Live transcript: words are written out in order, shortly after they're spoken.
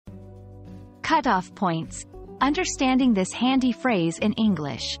Cutoff points. Understanding this handy phrase in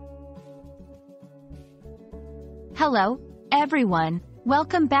English. Hello, everyone.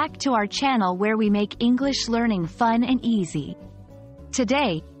 Welcome back to our channel where we make English learning fun and easy.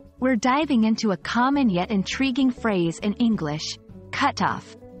 Today, we're diving into a common yet intriguing phrase in English,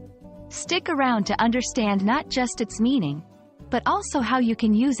 cutoff. Stick around to understand not just its meaning, but also how you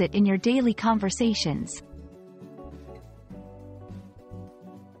can use it in your daily conversations.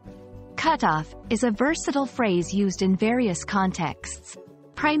 Cutoff is a versatile phrase used in various contexts.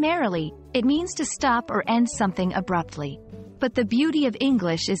 Primarily, it means to stop or end something abruptly. But the beauty of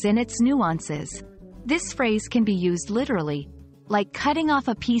English is in its nuances. This phrase can be used literally, like cutting off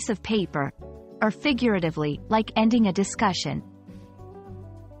a piece of paper, or figuratively, like ending a discussion.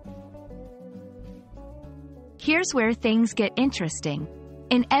 Here's where things get interesting.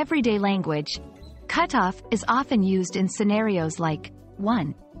 In everyday language, cutoff is often used in scenarios like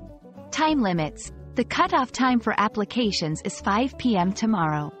 1. Time limits. The cutoff time for applications is 5 p.m.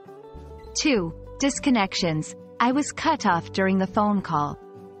 tomorrow. 2. Disconnections. I was cut off during the phone call.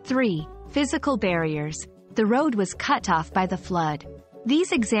 3. Physical barriers. The road was cut off by the flood.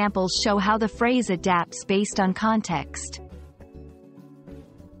 These examples show how the phrase adapts based on context.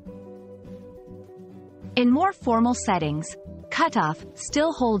 In more formal settings, cutoff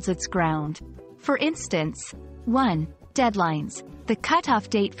still holds its ground. For instance, 1. Deadlines. The cutoff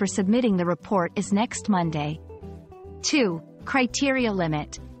date for submitting the report is next Monday. 2. Criteria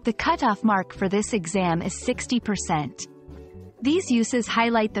limit. The cutoff mark for this exam is 60%. These uses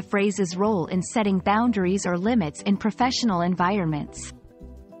highlight the phrase's role in setting boundaries or limits in professional environments.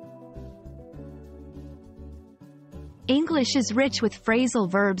 English is rich with phrasal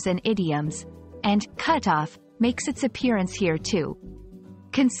verbs and idioms, and cutoff makes its appearance here too.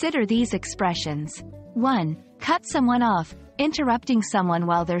 Consider these expressions. 1. Cut someone off, interrupting someone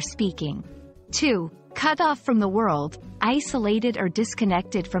while they're speaking. 2. Cut off from the world, isolated or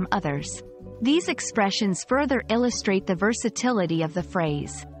disconnected from others. These expressions further illustrate the versatility of the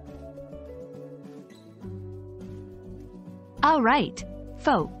phrase. All right,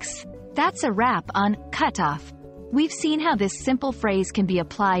 folks. That's a wrap on cutoff. We've seen how this simple phrase can be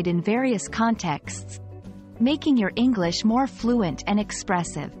applied in various contexts, making your English more fluent and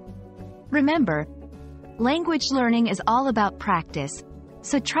expressive. Remember, language learning is all about practice,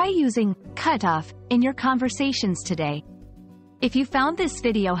 so try using cutoff in your conversations today. If you found this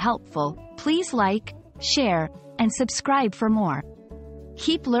video helpful, please like, share, and subscribe for more.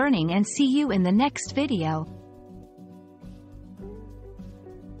 Keep learning and see you in the next video.